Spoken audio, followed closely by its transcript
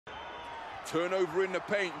Turnover in the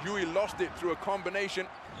paint. Yui lost it through a combination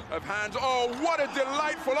of hands. Oh, what a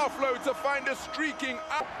delightful offload to find a streaking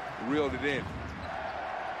out. Reeled it in.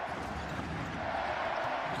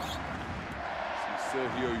 See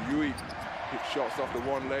Sergio Yui hit shots off the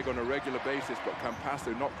one leg on a regular basis, but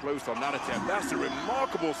Campasso not close on that attempt. That's a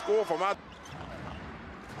remarkable score from Adrien.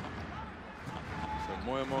 So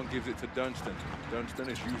Moerman gives it to Dunstan. Dunstan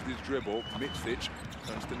has used his dribble. Mitsic.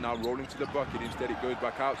 Dunstan now rolling to the bucket. Instead, it goes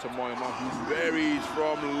back out to Moerman, who varies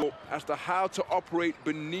from low as to how to operate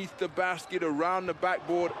beneath the basket, around the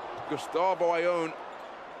backboard. Gustavo Ayón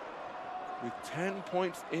with 10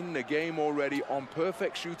 points in the game already on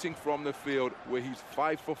perfect shooting from the field, where he's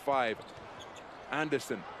 5 for 5.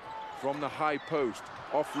 Anderson from the high post,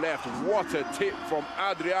 off left. What a tip from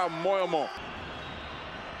Adrien Moerman.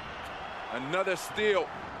 Another steal.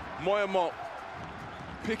 Moerman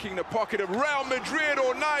picking the pocket of Real Madrid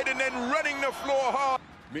all night and then running the floor hard.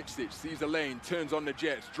 Mitsic sees a lane, turns on the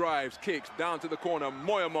jets, drives, kicks, down to the corner.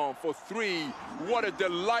 Moerman for 3. What a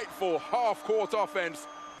delightful half-court offense.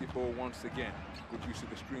 Ball once again. Good use of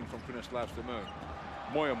the screen from Prinislav Simone.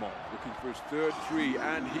 Moerman looking for his 3rd 3,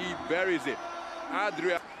 and he buries it.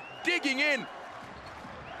 Adrien digging in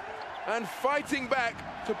and fighting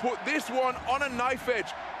back to put this one on a knife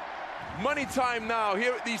edge. Money time now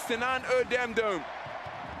here at the Sinan Erdem Dome.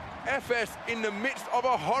 Efes in the midst of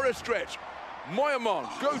a horror stretch. Moerman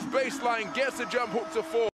goes baseline, gets a jump hook to 4.